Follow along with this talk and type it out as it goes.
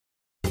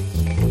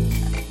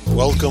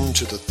Welcome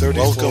to the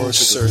 34th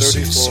Circe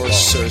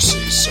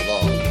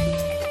Salon.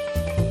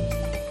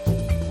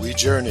 We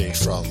journey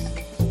from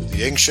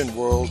the ancient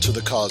world to the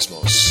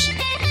cosmos.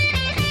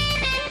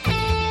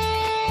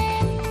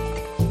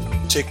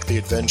 Take the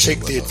adventure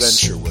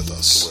with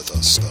us.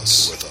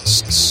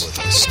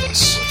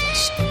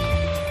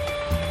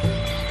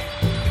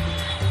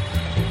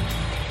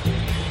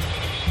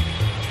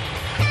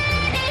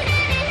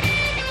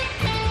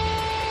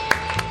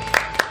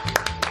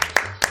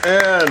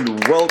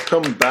 And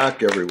welcome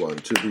back, everyone,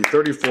 to the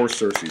 34th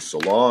Circe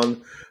Salon.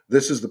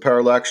 This is the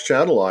Parallax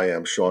Channel. I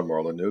am Sean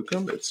Marlon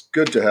Newcomb. It's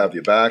good to have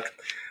you back.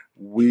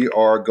 We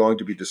are going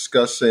to be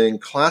discussing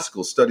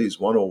Classical Studies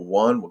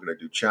 101. We're going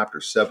to do Chapter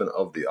 7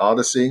 of the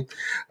Odyssey.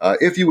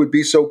 If you would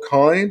be so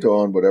kind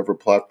on whatever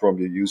platform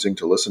you're using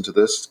to listen to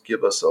this,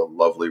 give us a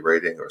lovely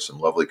rating or some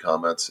lovely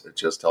comments. It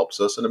just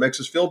helps us and it makes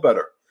us feel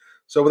better.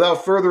 So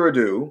without further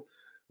ado,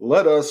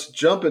 let us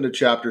jump into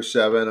Chapter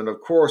 7. And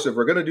of course, if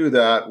we're going to do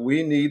that,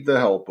 we need the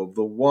help of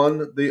the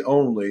one, the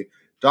only,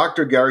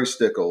 Dr. Gary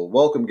Stickle.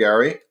 Welcome,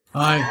 Gary.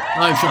 Hi,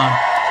 Sean.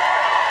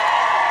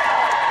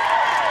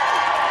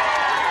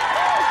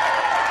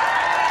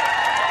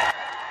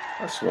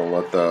 I just want to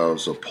let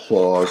those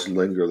applause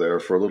linger there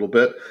for a little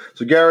bit.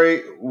 So,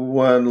 Gary,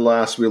 when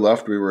last we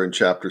left, we were in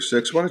Chapter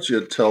 6. Why don't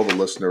you tell the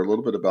listener a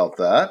little bit about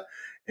that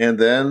and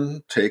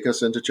then take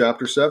us into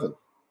Chapter 7?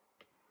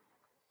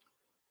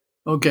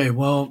 Okay,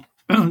 well,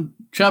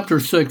 Chapter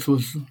 6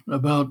 was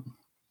about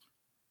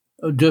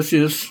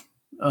Odysseus,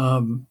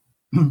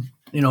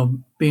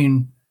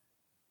 being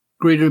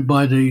greeted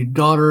by the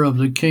daughter of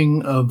the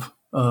king of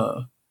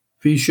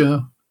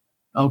Phoecia,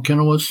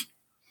 Alcinous,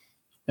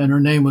 and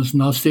her name was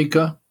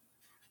Nausicaa,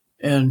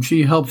 and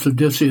she helps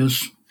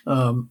Odysseus,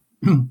 off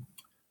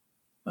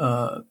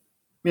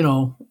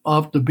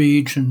the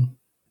beach, and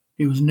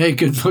he was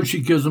naked, so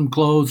she gives him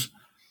clothes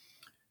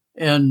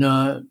and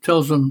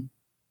tells him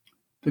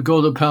to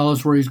go to the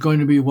palace where he's going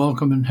to be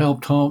welcome and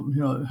helped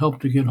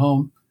to get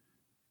home.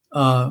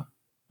 But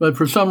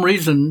for some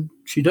reason,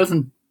 she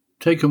doesn't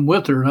take him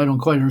with her, and I don't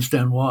quite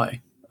understand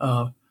why.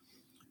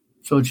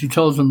 So she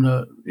tells him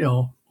to,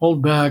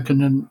 hold back and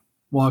then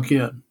walk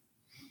in.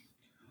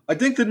 I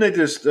think didn't they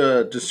just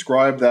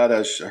describe that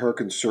as her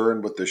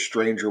concern with the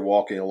stranger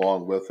walking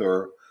along with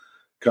her,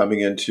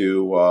 coming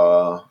into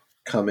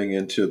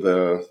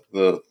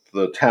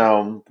the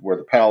town where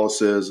the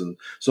palace is, and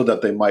so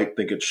that they might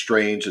think it's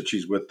strange that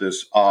she's with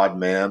this odd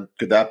man.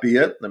 Could that be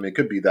it? I mean, it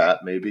could be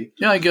that, maybe.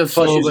 Yeah, I guess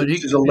Plus, so.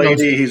 She's a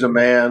lady, he's a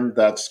man.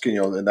 That's,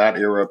 in that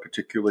era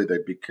particularly,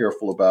 they'd be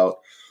careful about,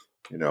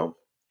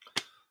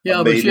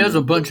 Yeah, but she has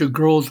a bunch of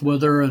girls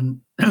with her,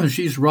 and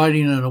she's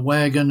riding in a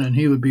wagon, and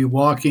he would be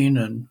walking,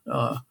 and,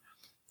 I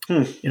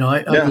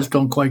just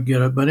don't quite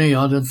get it. But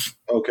anyhow, that's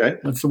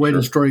the way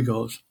the story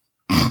goes.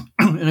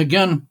 And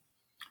again,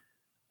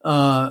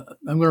 I'm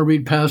going to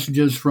read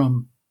passages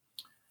from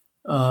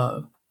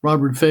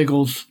Robert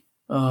Fagel's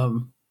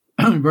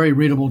very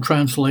readable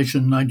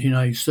translation,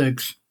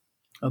 1996,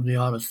 of the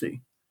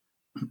Odyssey.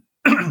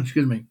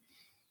 Excuse me.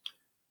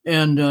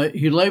 And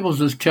he labels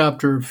this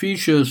chapter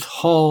Phoecia's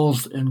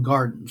Halls and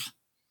Gardens.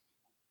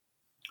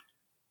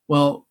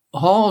 Well,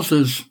 halls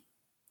is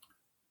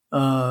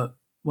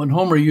when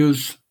Homer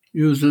uses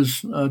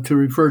to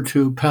refer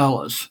to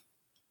palace.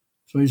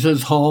 So he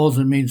says halls,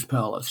 it means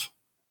palace.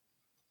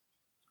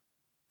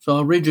 So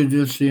I'll read you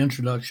just the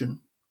introduction.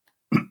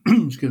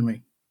 Excuse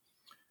me.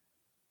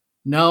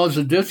 Now as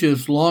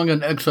Odysseus, long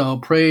in exile,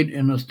 prayed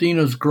in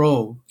Athena's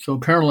grove. So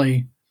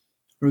apparently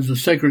there was a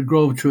sacred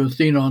grove to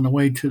Athena on the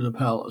way to the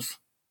palace.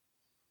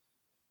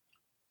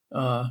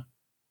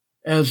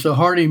 As the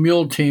hardy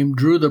mule team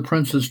drew the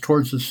princess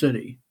towards the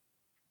city.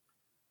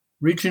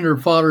 Reaching her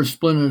father's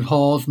splendid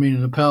halls,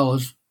 meaning the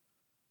palace,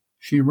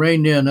 she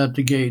reined in at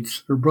the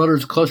gates. Her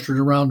brothers clustered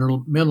around her,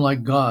 men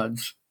like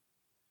gods.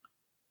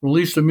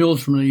 Released the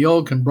mules from the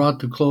yoke and brought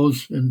the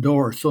clothes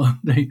indoors. So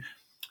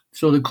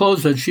the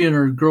clothes that she and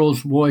her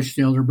girls washed,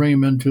 they're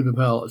bringing them into the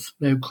palace.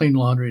 They have clean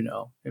laundry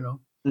now,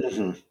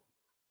 Mm-hmm.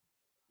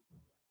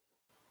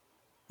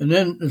 And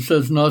then it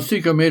says,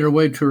 Nausicaa made her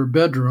way to her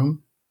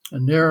bedroom,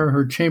 and there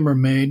her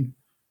chambermaid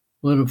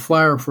lit a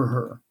fire for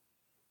her.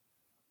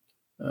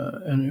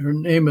 And her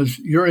name is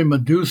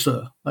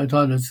Eurymedusa. I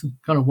thought it's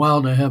kind of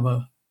wild to have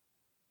a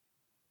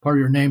part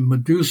of your name,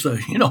 Medusa,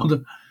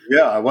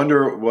 Yeah, I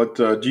wonder what,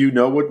 do you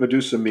know what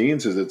Medusa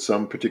means? Is it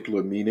some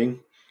particular meaning?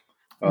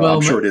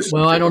 I'm sure it is.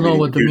 Well, I don't know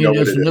what the meaning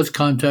is in this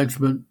context,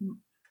 but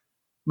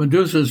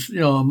Medusa is,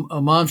 a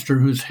monster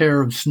whose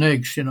hair of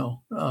snakes,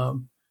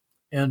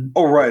 and.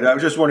 Oh, right. I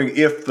was just wondering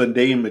if the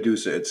name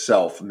Medusa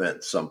itself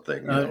meant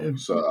something.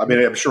 So, I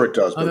mean, I'm sure it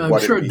does. But I'm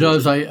sure it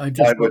does.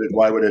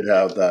 Why would it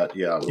have that?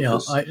 Yeah.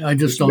 I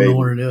just don't know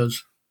what it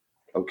is.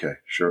 Okay,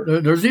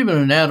 sure. There's even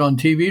an ad on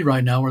TV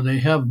right now where they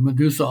have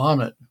Medusa on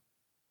it.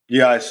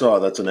 Yeah, I saw.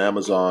 That's an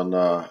Amazon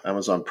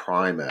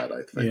Prime ad,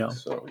 I think. Yeah.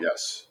 So,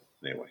 yes.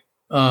 Anyway.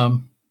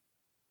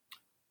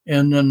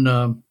 And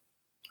then,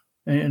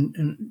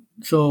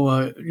 so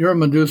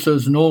Eurymedusa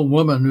is an old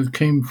woman who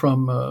came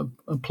from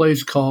a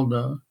place called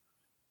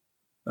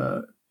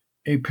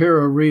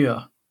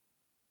Aperia.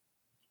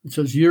 It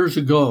says years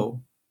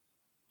ago,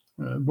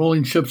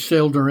 rolling ships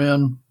sailed her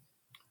in,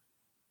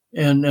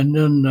 and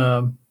then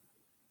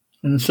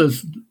and it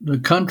says the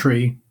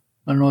country.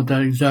 I don't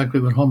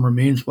know what Homer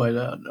means by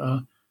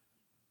that.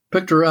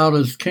 Picked her out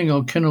as King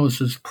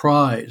Alcinous'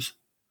 prize.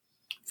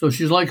 So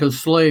she's like a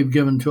slave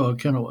given to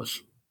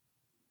Alcinous.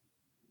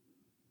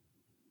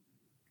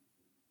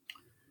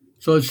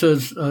 So it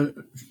says, and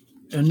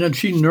then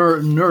she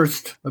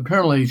nursed,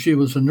 apparently she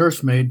was a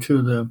nursemaid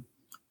to the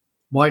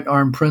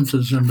white-armed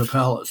princes in the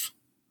palace.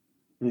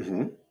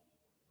 Mm-hmm.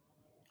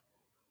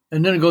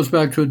 And then it goes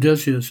back to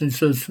Odysseus. And he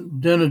says,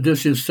 then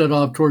Odysseus set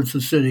off towards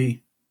the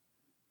city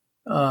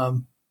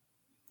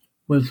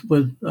with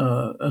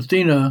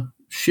Athena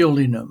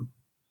shielding him.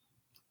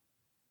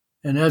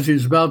 And as he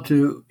was about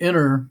to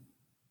enter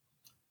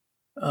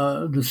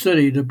the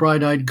city, the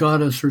bright-eyed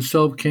goddess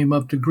herself came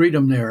up to greet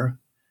him there.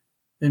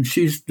 And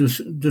she's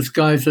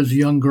disguised as a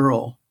young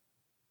girl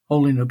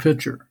holding a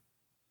pitcher.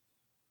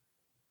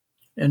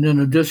 And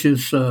then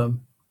Odysseus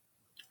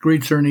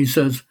greets her and he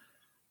says,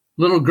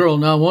 little girl,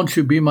 now won't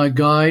you be my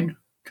guide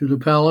to the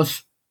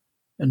palace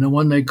and the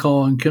one they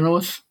call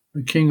Alcinous,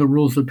 the king who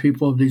rules the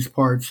people of these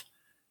parts?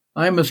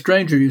 I am a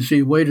stranger, you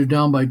see, weighted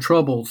down by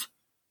troubles.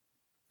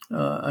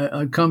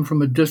 I come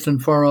from a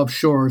distant, far-off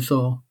shore,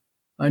 so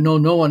I know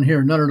no one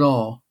here, none at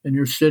all, in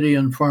your city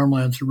and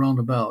farmlands around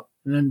about.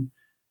 And then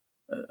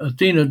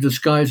Athena,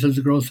 disguised as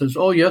a girl, says,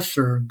 oh, yes,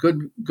 sir,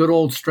 good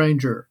old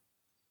stranger.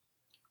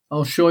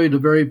 I'll show you the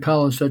very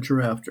palace that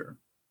you're after.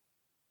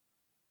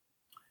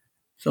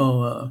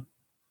 So,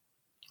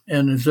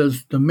 and it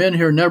says, the men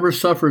here never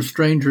suffer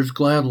strangers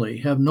gladly,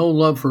 have no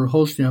love for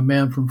hosting a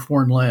man from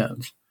foreign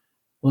lands.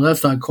 Well,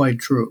 that's not quite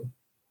true,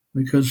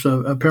 because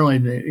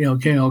apparently,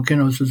 King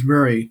Alcinous is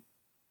very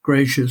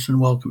gracious and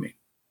welcoming.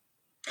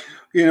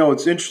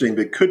 It's interesting.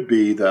 It could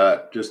be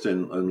that just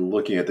in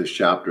looking at this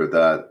chapter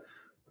that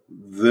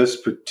this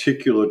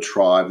particular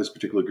tribe, this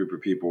particular group of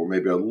people were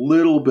maybe a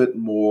little bit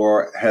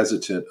more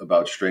hesitant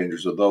about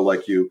strangers, although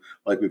like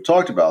we've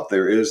talked about,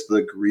 there is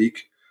the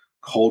Greek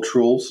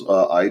cultural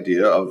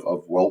idea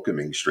of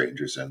welcoming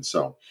strangers in.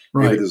 So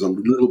maybe there's a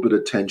little bit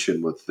of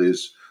tension with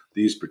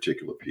these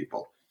particular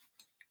people.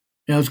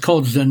 Yeah, it's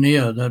called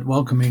xenia, that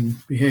welcoming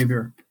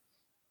behavior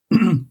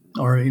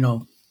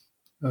or,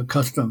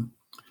 custom.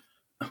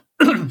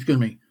 Excuse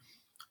me.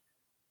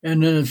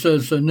 And then it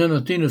says, and then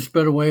Athena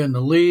sped away in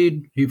the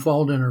lead. He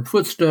followed in her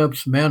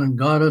footsteps, man and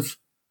goddess.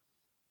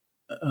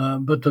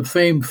 But the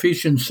famed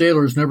Phaeacian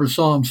sailors never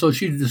saw him. So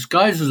she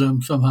disguises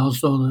him somehow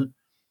so that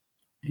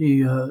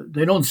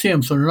they don't see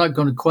him. So they're not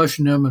going to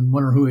question him and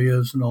wonder who he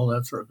is and all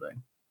that sort of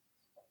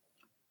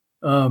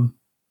thing.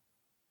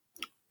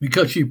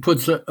 Because she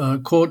puts,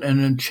 quote,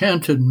 an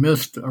enchanted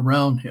mist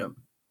around him.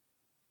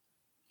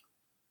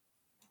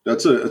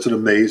 It's an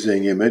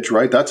amazing image,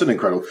 right? That's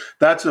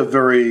a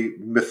very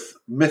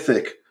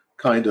mythic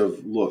kind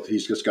of look.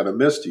 He's just got a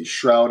mist. He's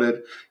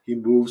shrouded. He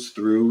moves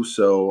through.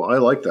 So I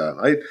like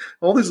that.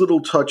 All these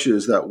little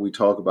touches that we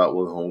talk about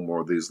with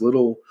Homer, these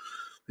little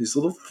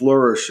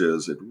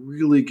flourishes, it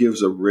really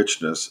gives a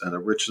richness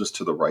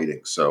to the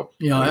writing. So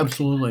yeah,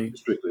 absolutely.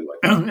 Strictly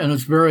like that. And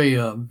it's very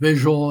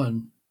visual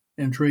and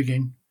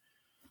intriguing.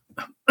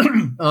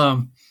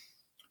 And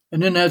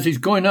then as he's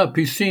going up,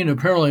 he's seen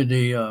apparently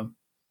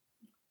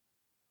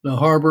the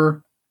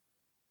harbor,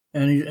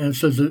 and it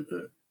says,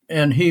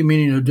 and he,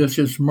 meaning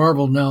Odysseus,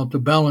 marveled now at the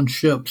balanced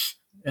ships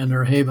and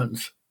their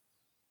havens.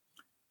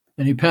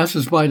 And he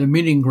passes by the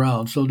meeting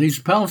grounds. So these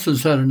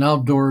palaces had an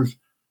outdoors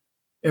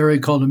area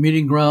called the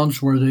meeting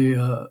grounds where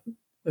the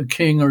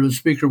king or the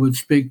speaker would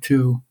speak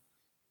to,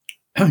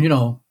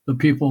 the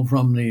people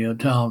from the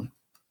town.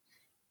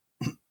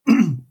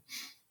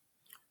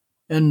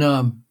 And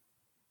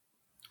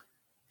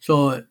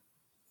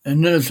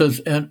and then it says,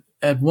 and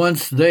at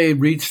once they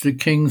reached the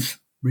king's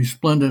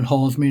resplendent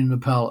halls, meaning the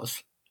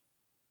palace.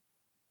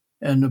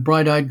 And the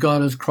bright-eyed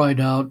goddess cried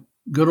out,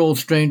 good old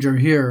stranger,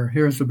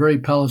 here's the very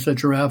palace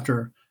that you're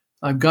after.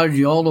 I've guided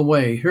you all the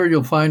way. Here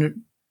you'll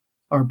find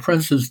our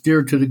princess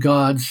dear to the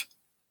gods,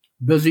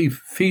 busy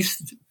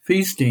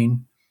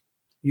feasting.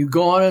 You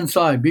go on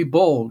inside, be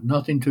bold,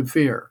 nothing to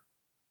fear.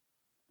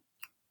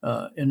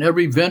 In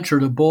every venture,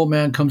 the bold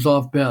man comes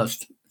off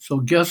best. So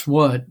guess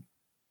what?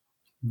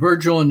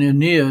 Virgil in the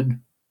Aeneid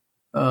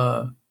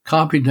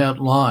copied that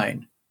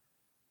line,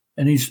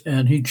 and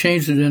he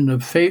changed it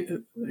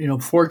into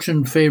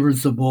fortune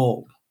favors the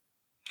bold.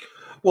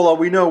 Well,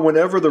 we know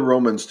whenever the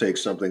Romans take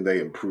something,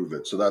 they improve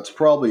it. So that's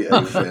probably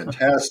a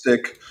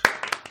fantastic.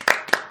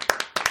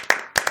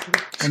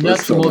 And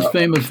that's the most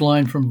famous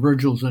line from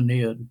Virgil's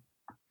Aeneid.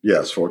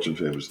 Yes, fortune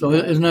favors the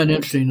bold. bold. Isn't that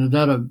interesting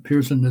that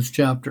appears in this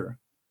chapter?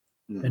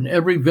 Mm-hmm. In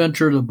every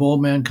venture, the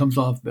bold man comes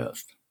off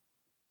best.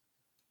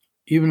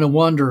 Even a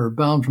wanderer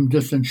bound from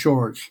distant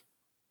shores.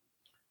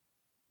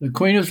 The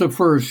queen is the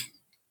first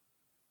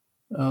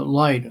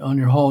light on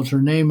your halls.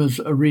 Her name is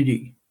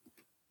Arete,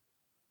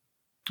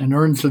 and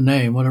earns the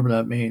name, whatever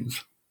that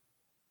means.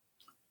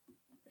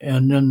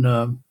 And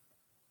then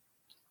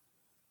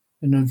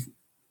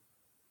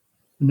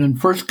And then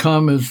first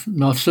come is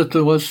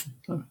Nausithous,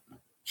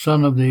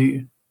 son of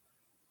the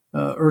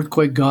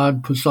earthquake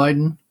god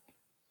Poseidon,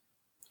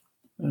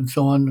 and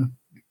so on.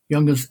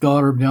 Youngest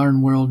daughter of the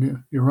Iron World,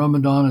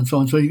 Eurymedon, and so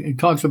on. So he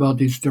talks about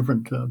these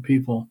different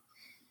people.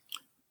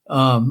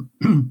 So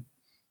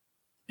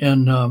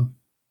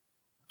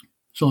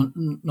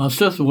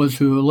Nausithous,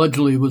 who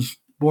allegedly was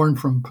born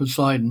from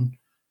Poseidon,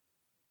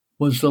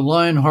 was the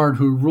Lionheart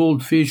who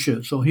ruled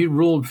Phaeacia. So he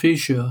ruled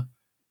Phaeacia,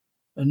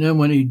 and then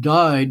when he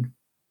died,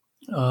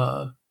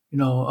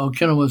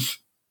 Alcinous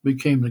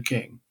became the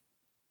king.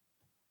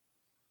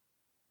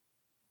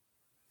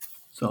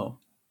 So,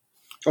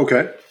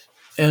 okay,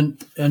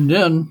 and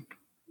then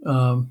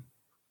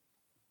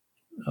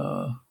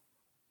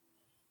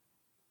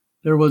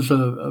there was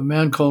a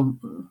man called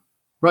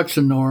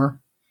Rhexenor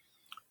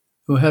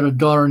who had a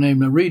daughter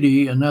named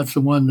Arete, and that's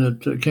the one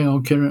that King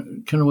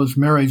Alcinous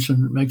marries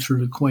and makes her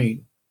the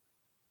queen.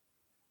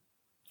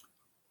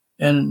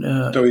 And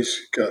so he's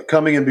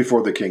coming in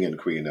before the king and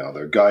queen now.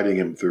 They're guiding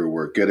him through.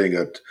 We're getting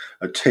a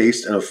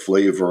taste and a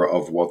flavor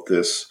of what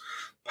this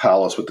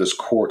palace, what this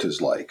court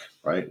is like,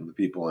 right? And the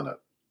people in it.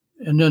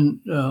 And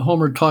then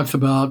Homer talks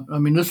about,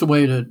 this is the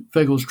way that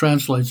Fagles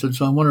translates it,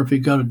 so I wonder if he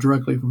got it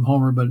directly from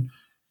Homer, but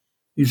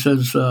he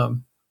says,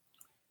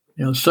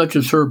 such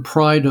is her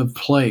pride of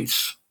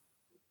place,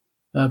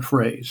 that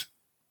phrase.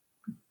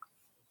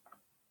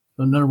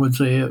 In other words,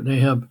 they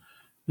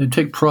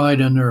take pride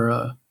in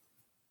their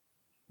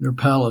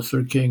palace,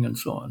 their king, and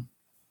so on.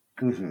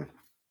 Mm-hmm.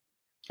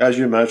 As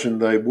you imagine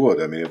they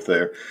would. If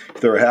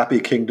they're a happy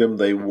kingdom,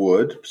 they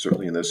would,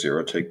 certainly in this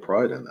era, take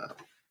pride in that.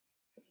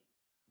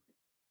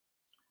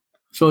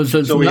 So it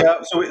says.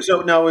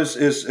 So now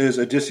is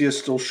Odysseus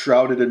still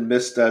shrouded in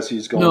mist as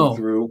he's going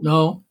through?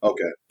 No.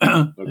 Okay.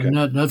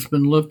 And that's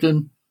been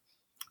lifted.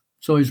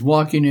 So he's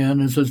walking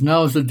in. It says,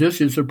 now as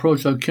Odysseus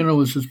approached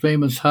Alcinous'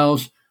 famous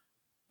house,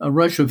 a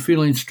rush of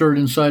feeling stirred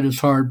inside his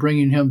heart,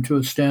 bringing him to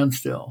a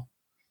standstill.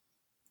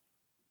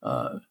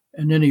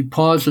 And then he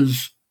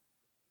pauses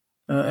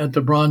at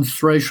the bronze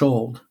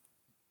threshold.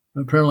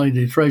 Apparently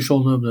the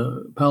threshold of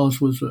the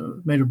palace was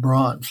made of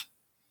bronze.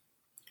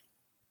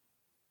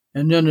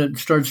 And then it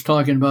starts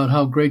talking about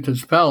how great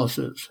this palace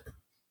is.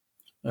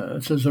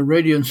 It says, a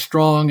radiance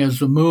strong as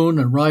the moon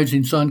and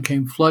rising sun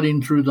came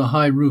flooding through the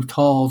high-roofed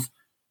halls,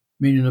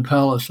 meaning the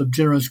palace of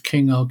generous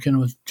King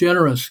Alcinous,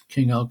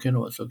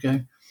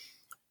 okay?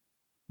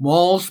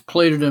 Walls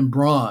plated in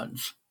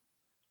bronze,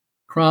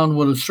 crowned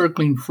with a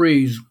circling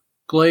frieze,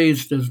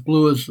 glazed as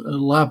blue as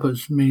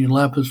lapis, meaning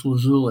lapis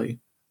lazuli.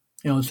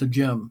 It's a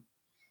gem.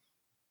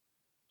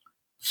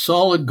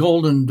 Solid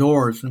golden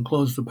doors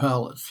enclosed the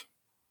palace,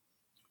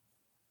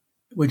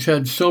 which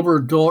had silver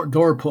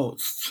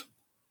doorposts.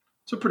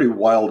 It's a pretty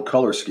wild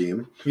color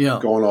scheme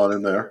going on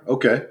in there.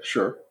 Okay,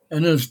 sure.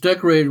 And it's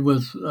decorated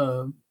with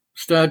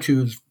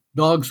statues,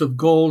 dogs of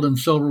gold and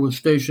silver with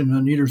stationed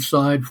on either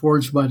side,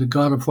 forged by the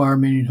god of fire,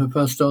 meaning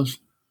Hephaestus.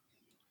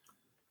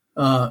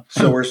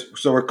 So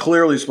we're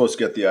clearly supposed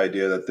to get the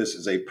idea that this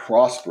is a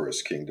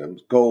prosperous kingdom: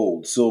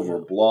 gold, silver,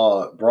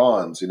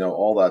 bronze,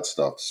 all that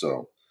stuff.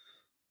 So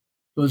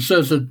it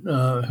says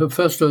that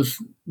Hephaestus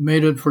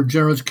made it for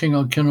generous King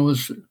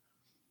Alcinous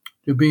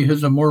to be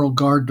his immortal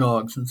guard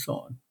dogs and so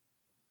on.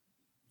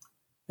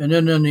 And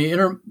then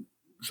in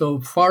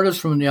so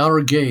farthest from the outer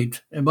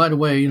gate, and by the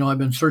way, I've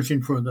been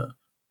searching for the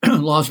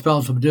Lost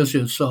Palace of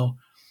Odysseus, so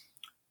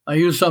I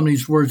use some of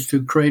these words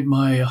to create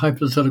my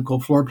hypothetical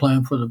floor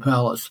plan for the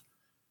palace.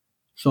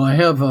 So I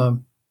have a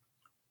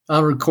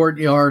outer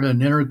courtyard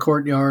and inner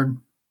courtyard.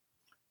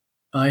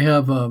 I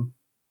have a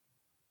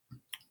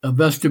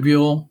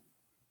vestibule,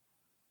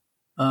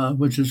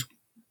 which is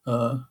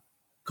called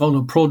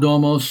a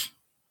prodomos,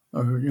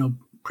 or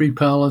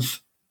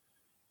pre-palace,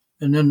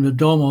 and then the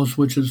domos,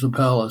 which is the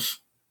palace.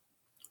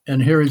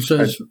 And here it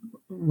says,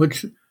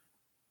 which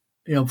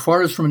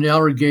farthest from the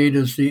outer gate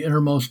is the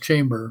innermost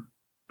chamber,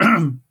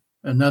 and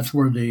that's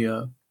where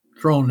the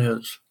throne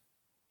is.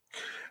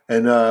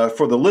 And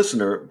for the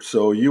listener,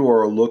 so you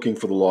are looking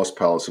for the Lost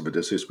Palace of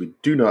Odysseus. We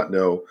do not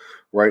know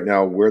right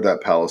now where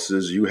that palace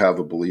is. You have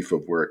a belief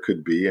of where it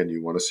could be, and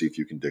you want to see if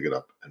you can dig it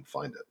up and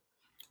find it.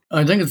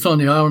 I think it's on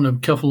the island of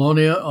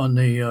Kefalonia, on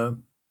the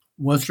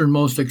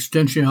westernmost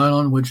extension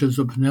island, which is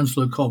a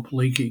peninsula called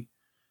Peliki.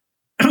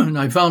 And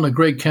I found a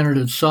great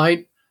candidate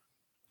site,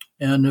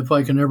 and if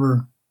I can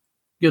ever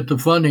get the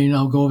funding,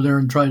 I'll go over there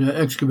and try to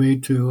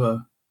excavate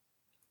to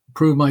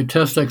prove my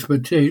test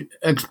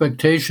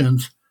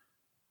expectations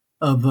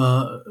of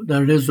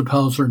that it is the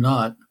palace or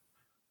not.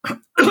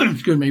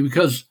 Excuse me,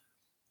 because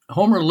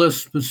Homer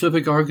lists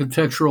specific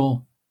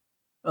architectural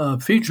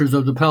features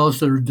of the palace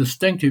that are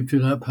distinctive to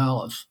that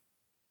palace.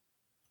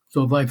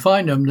 So if I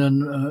find them,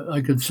 then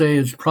I could say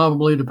it's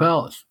probably the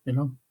palace,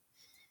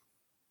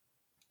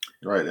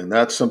 Right, and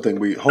that's something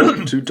we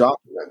hope to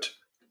document.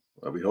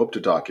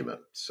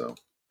 So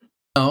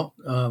now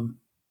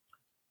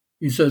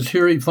he says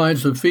here he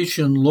finds the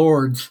Phaeacian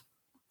lords.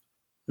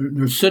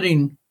 They're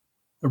sitting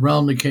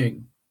around the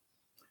king,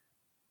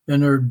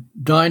 and they're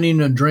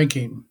dining and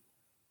drinking.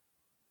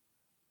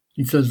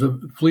 He says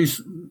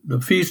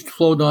the feast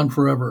flowed on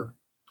forever.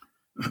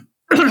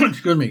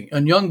 Excuse me.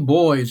 And young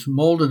boys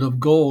molded of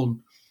gold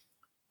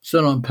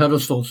set on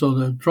pedestals. So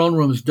the throne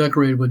room is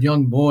decorated with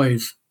young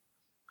boys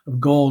of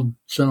gold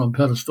set on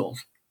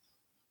pedestals.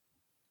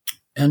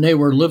 And they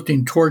were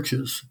lifting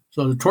torches.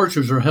 So the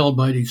torches are held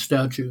by these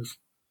statues.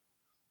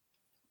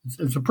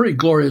 It's a pretty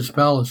glorious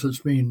palace that's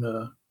being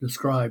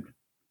described.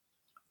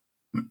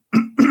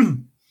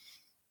 And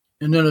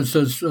then it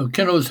says,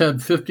 Kennos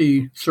had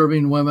 50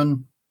 serving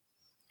women,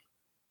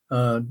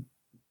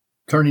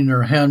 turning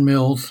their hand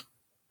mills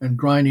and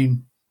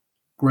grinding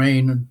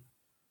grain.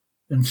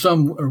 And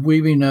some are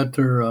weaving at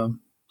their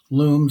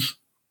looms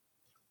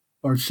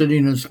or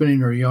sitting and spinning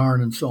their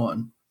yarn and so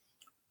on.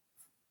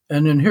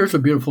 And then here's a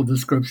beautiful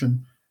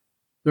description.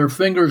 Their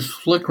fingers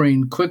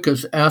flickering quick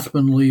as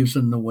aspen leaves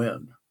in the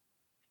wind.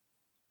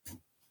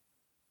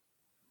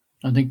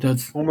 I think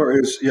that's Homer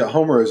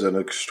is an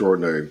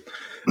extraordinary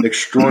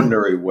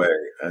way,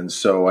 and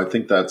so I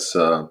think that's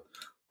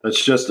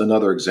just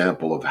another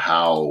example of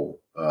how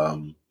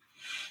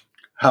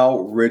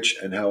rich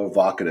and how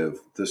evocative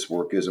this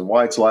work is, and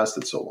why it's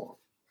lasted so long.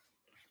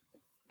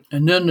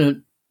 And then it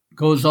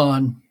goes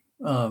on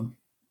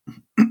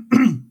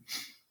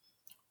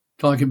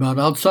talking about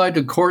outside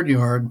the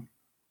courtyard.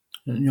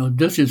 And,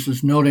 Odysseus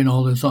is noting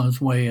all this on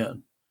his way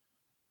in.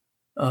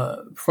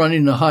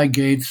 Fronting the high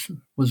gates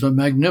was a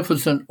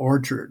magnificent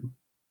orchard,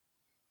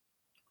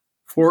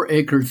 4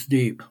 acres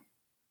deep,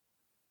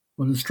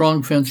 with a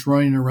strong fence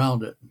running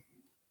around it.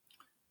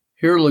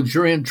 Here,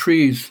 luxuriant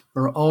trees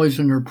are always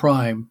in their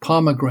prime,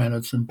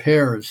 pomegranates and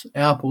pears,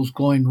 apples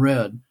glowing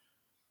red,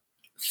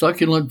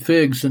 succulent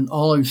figs and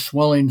olives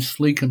swelling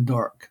sleek and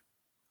dark.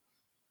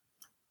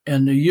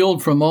 And the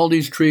yield from all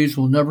these trees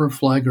will never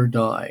flag or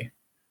die.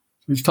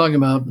 He's talking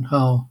about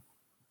how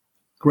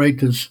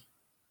great this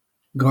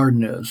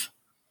garden is.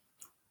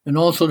 And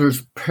also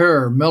there's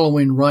pear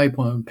mellowing ripe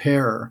on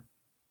pear,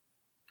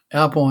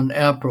 apple on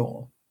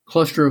apple,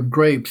 cluster of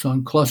grapes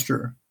on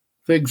cluster,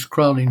 figs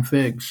crowding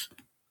figs.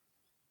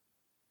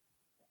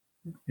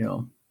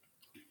 So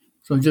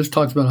it just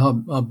talks about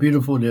how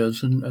beautiful it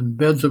is, and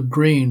beds of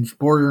greens,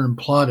 bordered and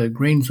plotted,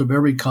 greens of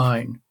every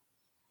kind.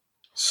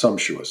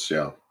 Sumptuous,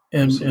 yeah.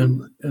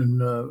 And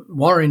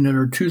watering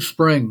there are 2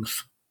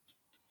 springs,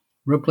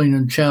 rippling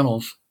in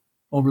channels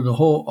over the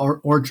whole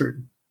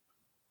orchard.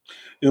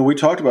 We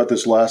talked about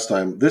this last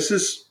time. This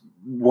is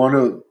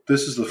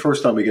the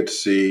first time we get to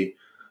see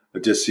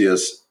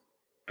Odysseus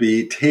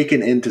be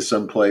taken into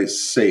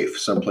someplace safe,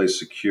 someplace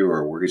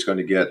secure, where he's going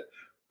to get,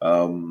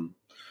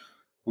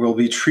 will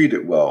be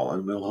treated well,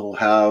 and he'll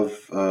have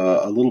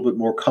a little bit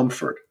more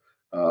comfort.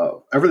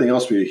 Everything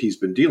else he's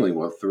been dealing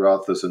with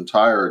throughout this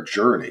entire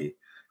journey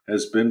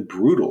has been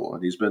brutal,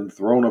 and he's been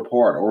thrown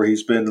apart, or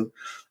he's been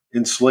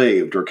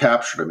enslaved or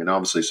captured. I mean,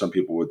 obviously, some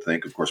people would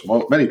think, of course,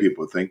 many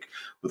people would think,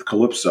 with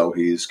Calypso,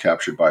 he's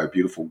captured by a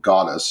beautiful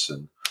goddess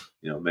and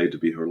made to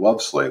be her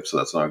love slave. So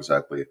that's not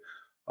exactly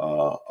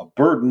a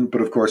burden,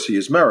 but of course, he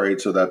is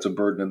married, so that's a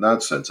burden in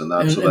that sense. And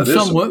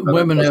some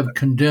women have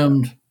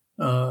condemned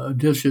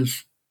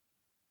Odysseus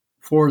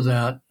for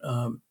that.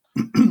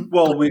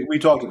 Well, we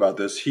talked about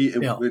this.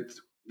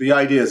 The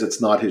idea is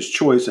it's not his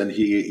choice, and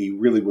he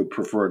really would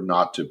prefer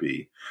not to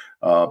be,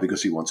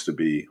 because he wants to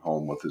be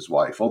home with his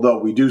wife. Although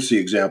we do see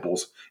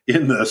examples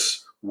in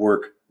this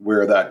work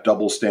where that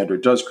double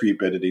standard does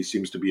creep in, and he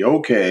seems to be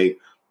okay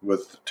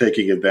with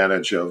taking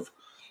advantage of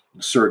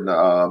certain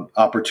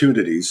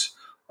opportunities,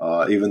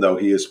 even though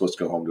he is supposed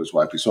to go home to his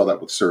wife. We saw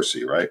that with Circe,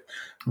 right?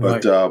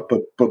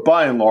 But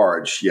by and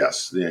large,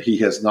 yes, he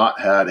has not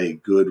had a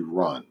good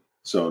run.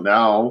 So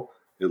now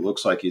it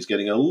looks like he's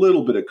getting a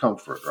little bit of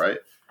comfort, right?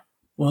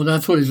 Well,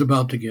 that's what he's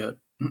about to get.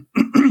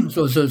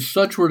 So it says,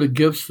 such were the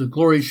gifts, the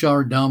glory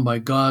showered down by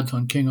gods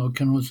on King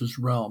Alcinous'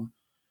 realm.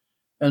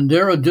 And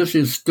there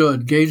Odysseus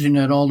stood, gazing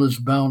at all this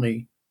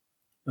bounty,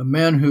 a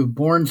man who,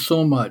 borne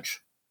so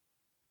much,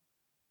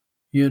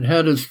 once he had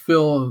had his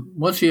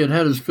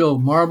fill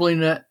of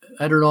marveling at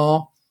it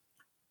all,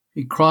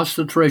 he crossed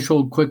the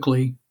threshold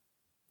quickly,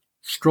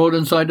 strode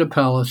inside the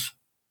palace.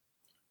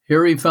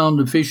 Here he found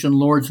the Ephesian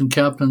lords and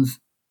captains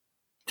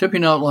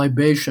tipping out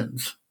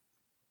libations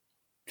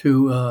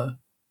to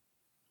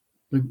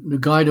the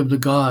guide of the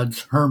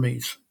gods,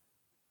 Hermes.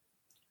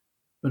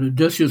 But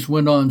Odysseus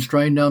went on,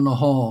 striding down the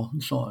hall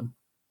and so on.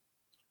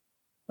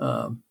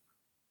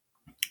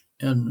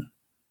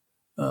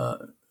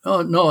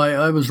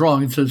 I was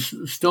wrong. It says,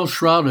 still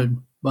shrouded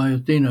by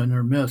Athena in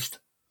her mist,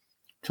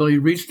 till he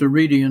reached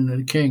Arete and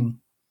the king.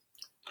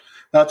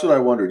 That's what I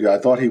wondered. Yeah, I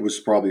thought he was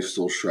probably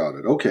still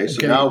shrouded. Okay,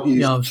 so now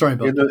he's I'm sorry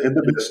about in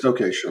the mist.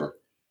 Okay, sure.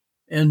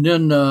 And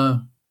then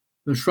the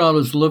shroud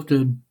is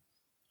lifted,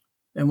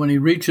 and when he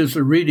reaches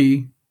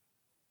Arete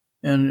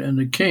and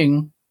the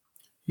king,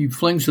 he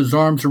flings his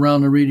arms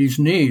around Arete's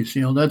knees.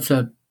 That's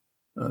that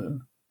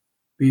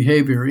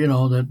behavior,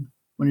 that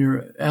when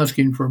you're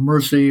asking for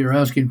mercy or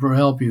asking for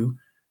help, you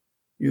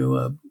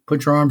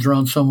put your arms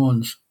around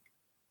someone's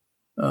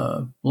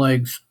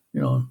legs,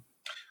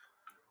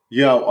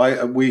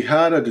 Yeah, we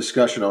had a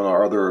discussion on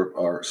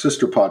our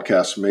sister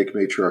podcast, Make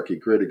Matriarchy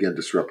Great Again,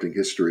 Disrupting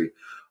History,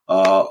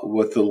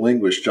 with the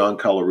linguist John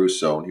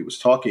Colarusso, and he was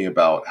talking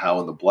about how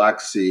in the Black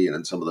Sea and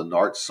in some of the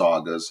Nart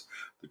sagas,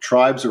 the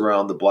tribes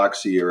around the Black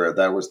Sea area,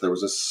 there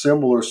was a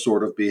similar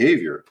sort of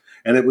behavior,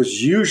 and it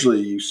was usually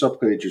you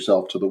supplicate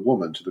yourself to the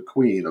woman, to the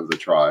queen of the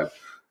tribe.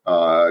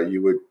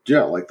 You would,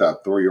 like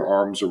that, throw your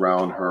arms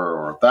around her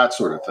or that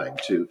sort of thing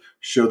to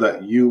show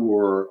that you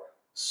were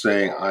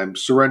saying, "I'm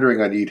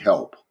surrendering. I need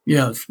help."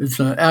 Yes, it's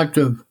an act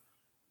of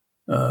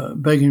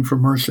begging for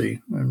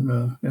mercy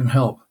and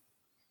help.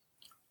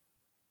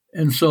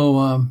 And so,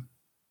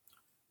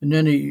 and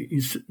then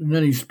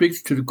he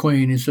speaks to the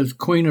queen. He says,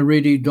 "Queen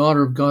Arete,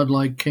 daughter of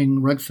godlike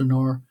King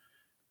Rhexenor,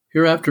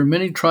 here after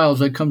many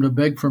trials I come to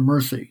beg for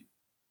mercy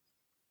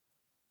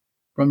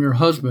from your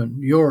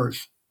husband,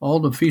 yours,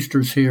 all the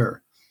feasters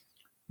here.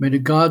 May the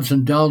gods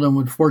endow them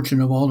with fortune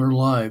of all their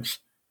lives.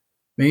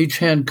 May each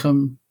hand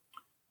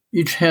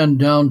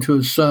down to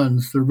his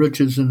sons, the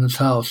riches in his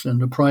house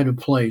and the pride of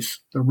place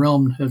the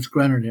realm has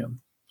granted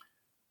him.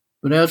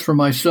 But as for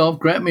myself,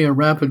 grant me a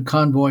rapid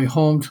convoy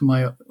home to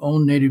my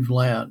own native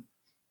land.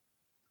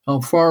 How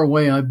far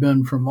away I've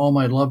been from all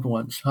my loved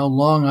ones, how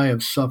long I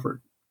have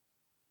suffered."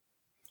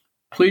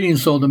 Pleading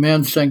so, the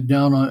man sank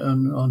down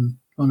on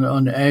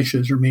the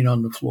ashes,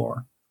 on the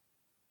floor.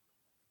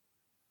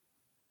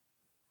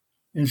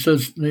 And it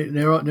says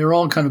they're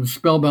all kind of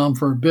spellbound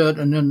for a bit,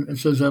 and then it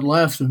says, "At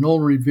last an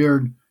old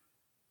revered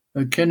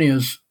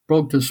Achenius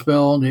broke the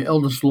spell, the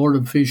eldest lord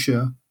of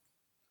Phaeacia,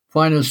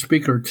 finest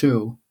speaker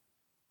too."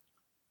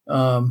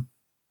 And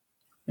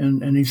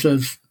he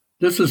says,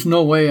 "This is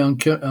no way,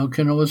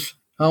 Alcinous.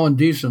 How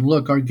indecent.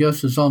 Look, our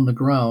guest is on the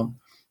ground,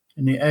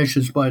 and the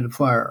ashes by the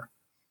fire.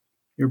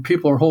 Your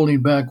people are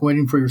holding back,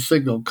 waiting for your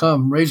signal.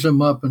 Come, raise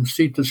him up and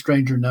seat the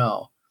stranger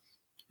now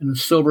in a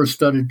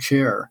silver-studded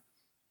chair,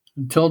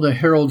 and tell the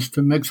heralds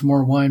to mix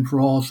more wine for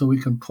all so we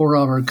can pour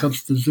out our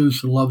cups to Zeus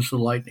who loves the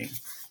lightning."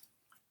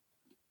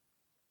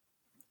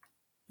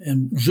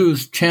 And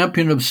Zeus,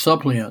 champion of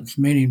suppliants,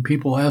 meaning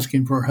people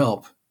asking for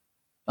help.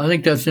 I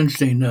think that's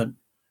interesting that,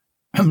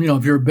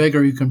 if you're a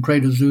beggar, you can pray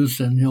to Zeus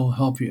and he'll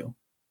help you.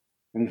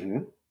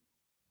 Mm-hmm.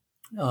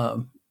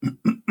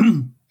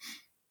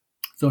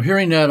 So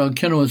hearing that,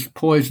 Alcinous,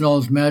 poised in all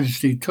his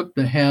majesty, took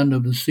the hand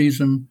of the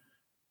seasoned,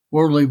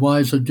 worldly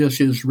wise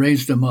Odysseus,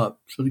 raised him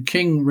up. So the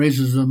king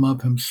raises him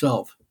up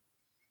himself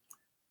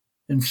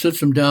and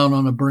sits him down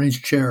on a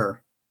burnished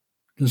chair,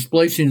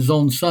 displacing his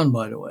own son,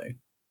 by the way.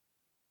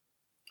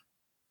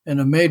 And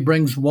a maid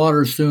brings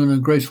water soon in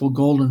a graceful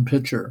golden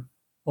pitcher.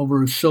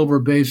 Over a silver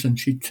basin,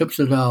 she tips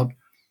it out.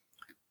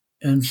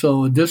 And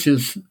so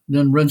Odysseus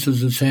then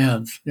rinses his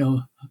hands.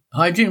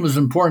 Hygiene was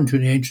important to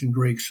the ancient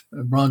Greeks,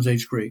 Bronze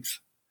Age Greeks.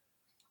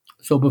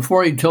 So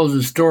before he tells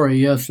his story,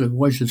 he has to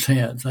wash his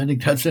hands. I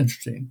think that's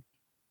interesting.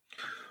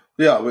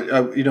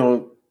 Yeah,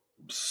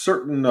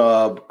 certain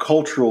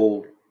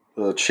cultural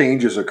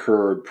changes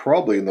occurred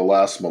probably in the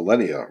last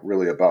millennia,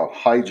 really, about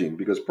hygiene,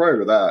 because prior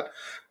to that,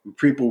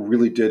 people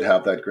really did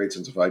have that great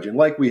sense of hygiene,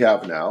 like we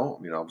have now.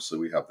 Obviously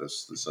we have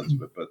this sense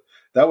of it, but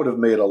that would have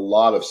made a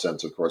lot of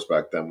sense, of course,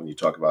 back then when you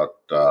talk about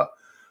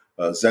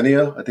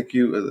Xenia, I think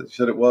you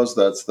said it was.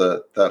 That's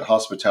that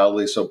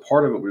hospitality. So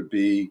part of it would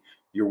be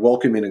you're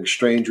welcoming a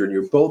stranger, and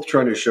you're both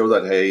trying to show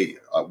that, hey,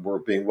 we're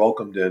being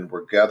welcomed in,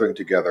 we're gathering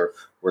together,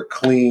 we're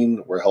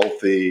clean, we're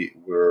healthy,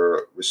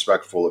 we're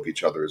respectful of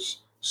each other's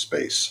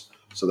space.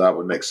 So that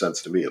would make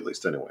sense to me, at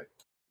least, anyway.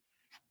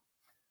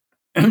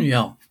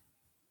 Yeah.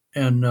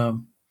 And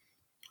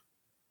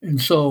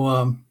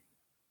so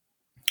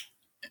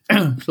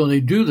so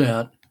they do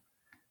that,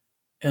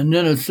 and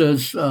then it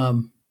says,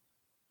 and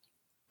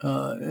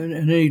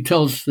then he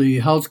tells the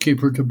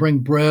housekeeper to bring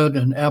bread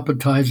and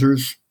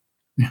appetizers,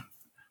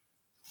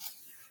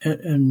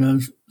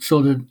 and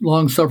so the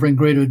long-suffering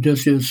great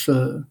Odysseus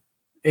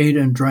ate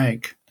and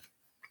drank.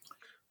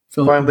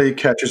 So finally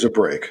catches a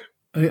break.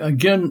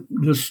 Again,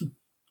 this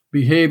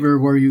behavior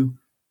where you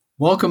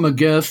welcome a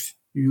guest,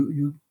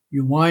 you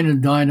wine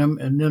and dine him,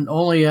 and then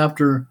only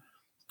after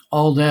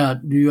all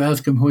that do you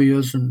ask him who he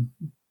is and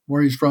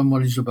where he's from,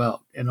 what he's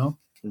about,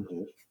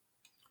 Mm-hmm.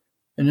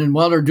 And then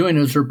while they're doing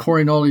this, they're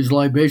pouring all these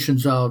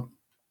libations out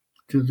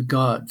to the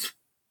gods.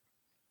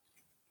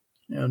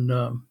 And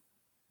then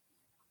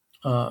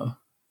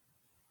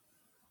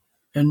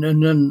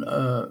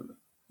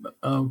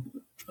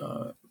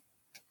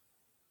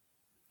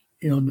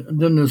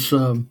this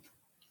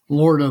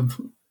Lord of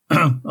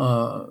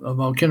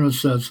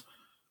Alcinous says,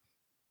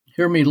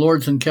 "Hear me,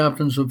 lords and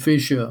captains of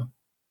Phaeacia.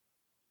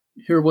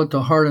 Hear what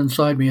the heart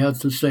inside me has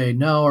to say.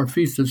 Now our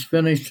feast is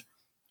finished.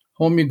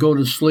 Home you go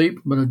to sleep,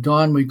 but at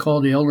dawn we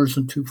call the elders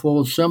into full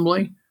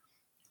assembly,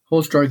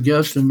 host our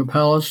guest in the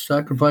palace,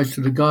 sacrifice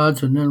to the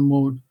gods, and then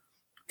we'll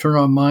turn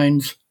our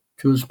minds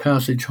to his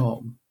passage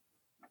home."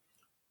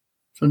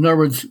 So in other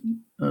words,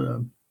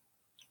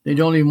 they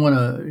don't even want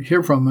to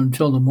hear from him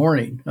until the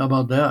morning. How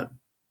about that?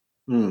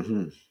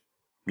 Mm-hmm.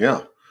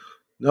 Yeah.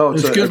 No,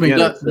 excuse me.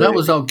 That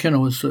was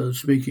Alcinous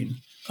speaking.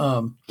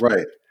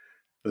 Right.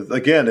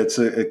 Again, it's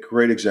a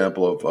great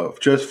example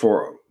of just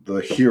for the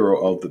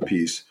hero of the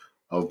piece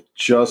of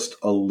just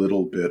a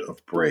little bit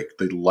of break.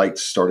 The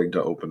light's starting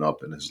to open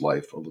up in his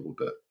life a little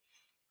bit.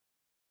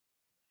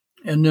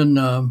 And then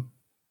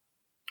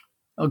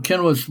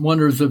Alcinous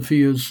wonders if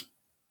he is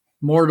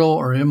mortal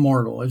or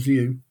immortal. Is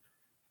he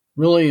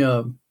really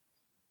a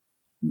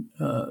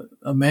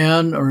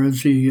man, or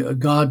is he a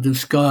god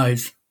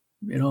disguised?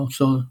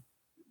 So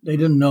they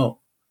didn't know.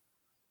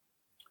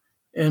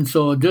 And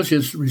so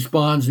Odysseus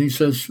responds, and he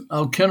says,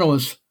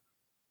 Alcinous,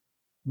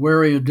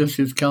 wary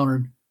Odysseus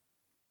countered,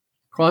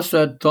 cross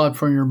that thought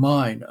from your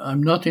mind.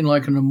 I'm nothing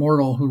like an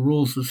immortal who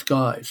rules the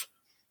skies,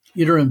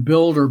 either in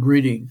build or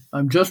breeding.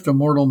 I'm just a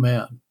mortal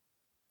man,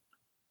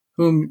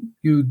 whom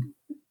you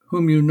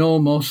know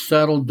most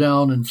saddled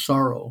down in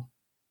sorrow.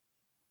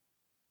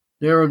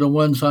 They are the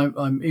ones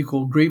I'm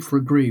equal grief for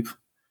grief.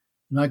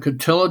 And I could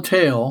tell a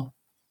tale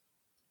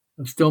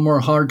of still more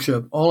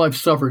hardship, all I've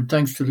suffered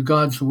thanks to the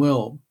God's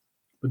will.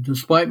 But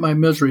despite my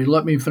misery,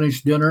 let me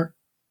finish dinner.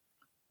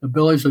 The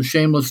belly's a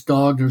shameless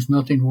dog. There's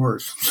nothing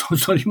worse.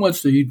 So he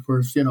wants to eat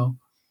first,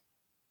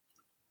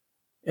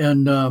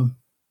 And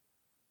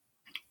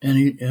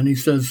he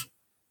says,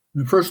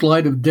 in the first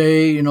light of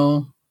day,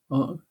 no,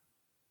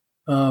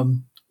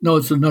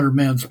 it's another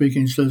man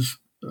speaking. He says,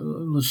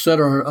 let's set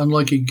our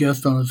unlucky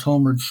guest on his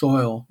homeward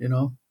soil,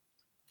 And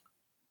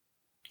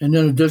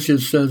then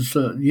Odysseus says,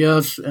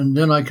 yes, and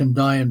then I can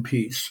die in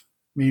peace,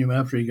 meaning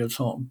after he gets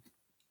home.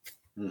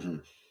 Mm-hmm.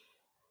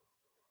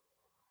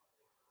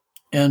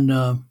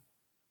 And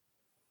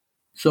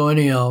so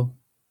anyhow,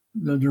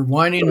 they're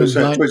whining.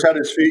 So he's had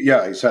his feast.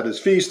 Yeah, he's had his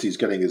feast. He's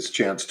getting his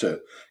chance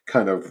to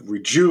kind of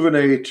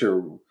rejuvenate,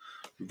 to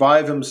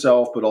revive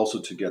himself, but also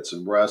to get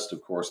some rest.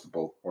 Of course, they're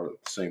both part of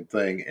the same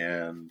thing.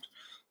 And,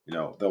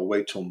 they'll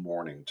wait till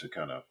morning to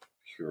kind of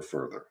hear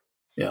further.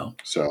 Yeah.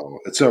 So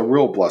it's a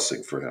real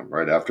blessing for him,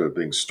 right? After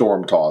being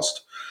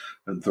storm-tossed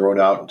and thrown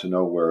out into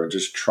nowhere and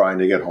just trying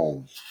to get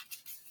home.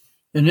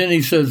 And then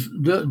he says,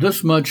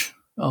 this much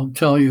I'll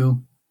tell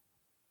you.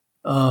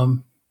 But,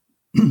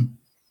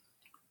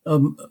 in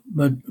other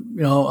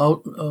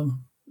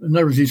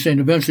words, he's saying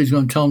eventually he's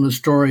going to tell him the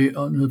story,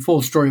 the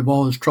full story of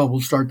all his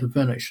troubles, start to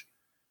finish.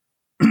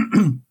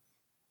 And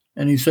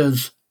he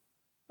says,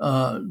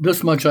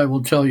 this much I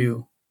will tell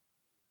you.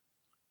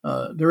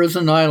 There is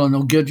an island,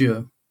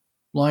 Ogygia,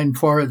 lying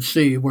far at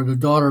sea, where the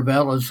daughter of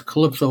Atlas,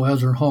 Calypso,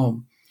 has her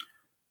home,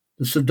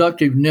 the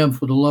seductive nymph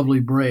with the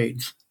lovely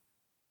braids.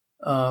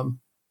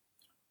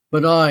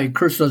 But I,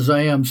 cursed as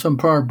I am, some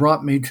power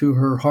brought me to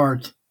her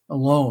hearth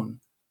alone.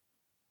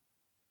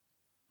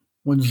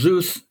 When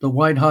Zeus, the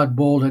white-hot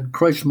bolt, had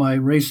crushed my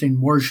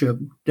racing warship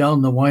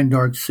down the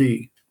wine-dark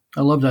sea.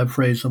 I love that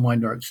phrase, the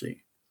wine-dark sea.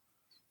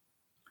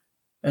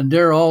 And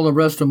there all the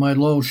rest of my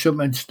low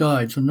shipmates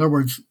died. So in other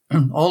words,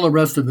 all the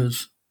rest of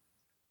his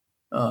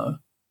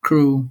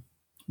crew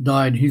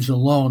died. He's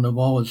alone of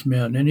all his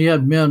men. And he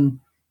had men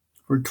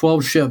for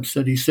 12 ships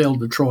that he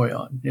sailed to Troy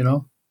on,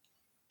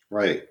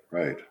 Right.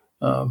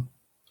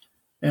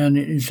 And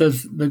he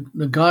says,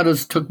 the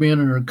goddess took me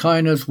in her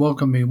kindness,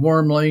 welcomed me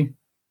warmly,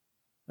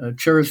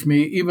 cherished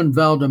me, even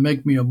vowed to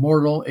make me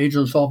immortal,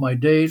 ageless all my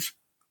days.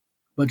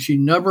 But she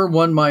never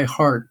won my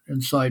heart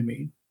inside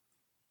me.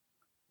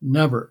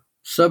 Never.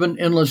 7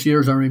 endless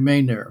years I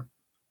remained there,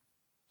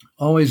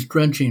 always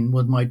drenching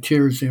with my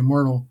tears the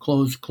immortal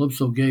clothes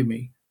Calypso gave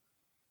me.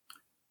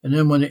 And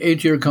then when the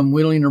 8th year come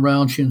wheeling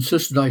around, she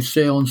insisted I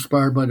sail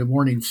inspired by the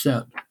morning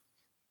scent.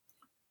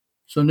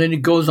 So then he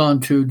goes on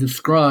to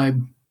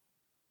describe,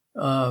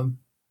 how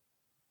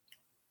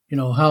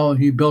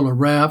he built a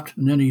raft,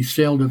 and then he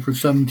sailed it for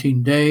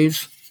 17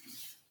 days.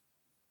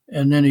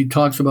 And then he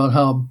talks about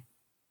how,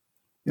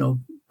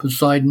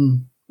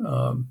 Poseidon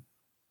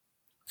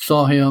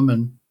saw him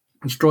and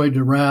destroyed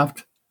the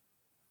raft.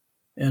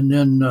 And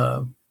then,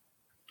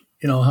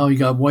 how he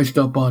got washed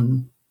up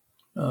on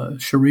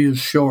Sharia's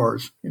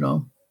shores,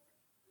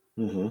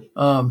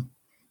 Mm-hmm.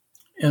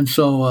 And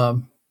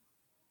so,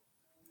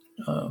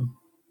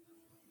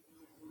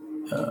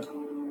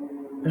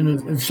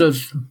 and it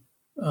says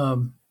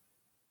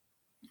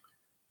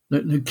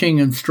the king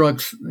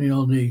instructs,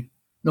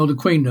 the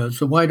queen does.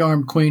 The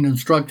white-armed queen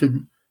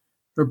instructed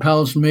her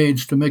palace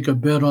maids to make a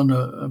bed on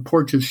a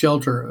porch's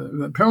shelter.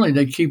 Apparently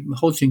they keep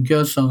hosting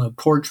guests on a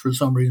porch for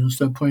some reason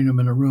instead of putting them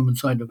in a room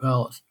inside the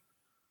palace.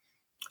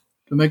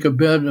 To make a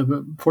bed of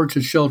a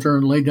porch's shelter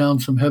and lay down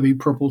some heavy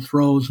purple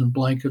throws and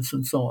blankets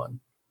and so on.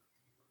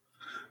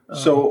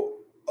 So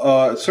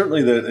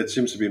certainly it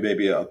seems to be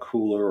maybe a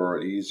cooler or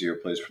an easier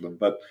place for them.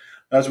 But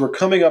as we're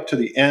coming up to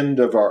the end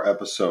of our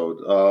episode,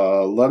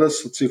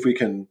 let's see if we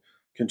can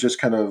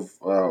just kind of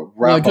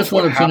wrap up. I just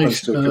want to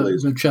finish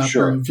Achilles. the chapter.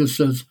 Sure. It just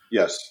says,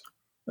 yes.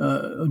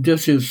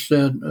 Odysseus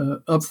said,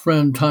 up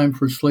friend, time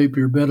for sleep,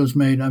 your bed is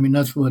made. I mean,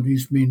 that's what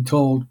he's being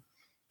told.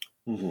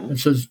 Mm-hmm. It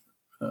says,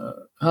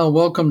 how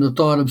welcome the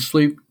thought of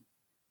sleep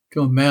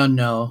to a man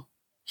now.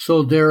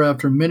 So there,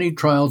 after many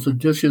trials,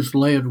 Odysseus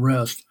lay at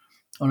rest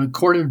on a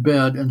corded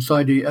bed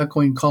inside the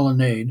echoing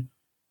colonnade.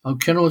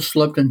 Alcinous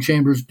slept in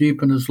chambers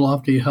deep in his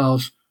lofty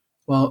house,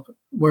 while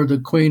where the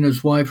queen,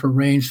 his wife,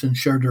 arranged and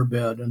shared their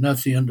bed, and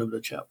that's the end of the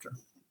chapter.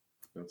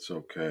 That's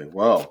okay.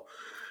 Well,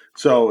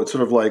 so it's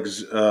sort of like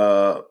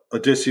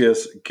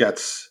Odysseus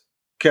gets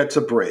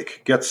a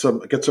break, gets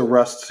a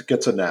rest,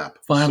 gets a nap.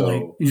 Finally,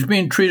 so, he's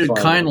being treated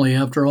kindly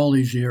after all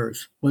these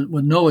years, with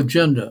no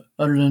agenda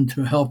other than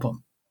to help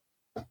him.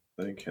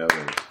 Thank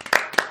heaven.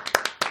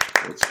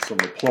 Let's some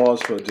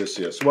applause for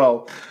Odysseus.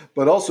 Well,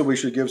 but also we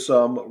should give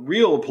some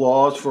real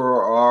applause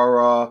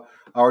for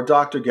our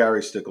Dr.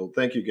 Gary Stickle.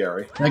 Thank you,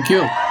 Gary. Thank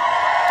you.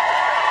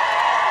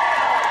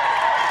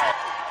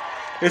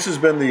 This has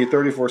been the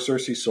 34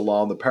 Circe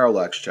Salon, the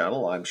Parallax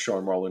Channel. I'm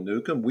Sean Marlon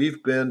Newcomb.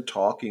 We've been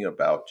talking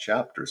about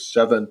Chapter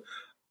 7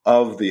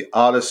 of the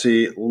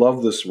Odyssey.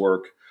 Love this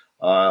work.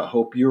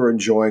 Hope you're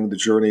enjoying the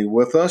journey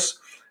with us.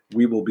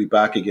 We will be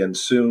back again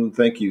soon.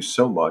 Thank you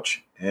so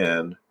much,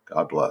 and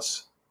God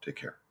bless. Take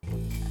care.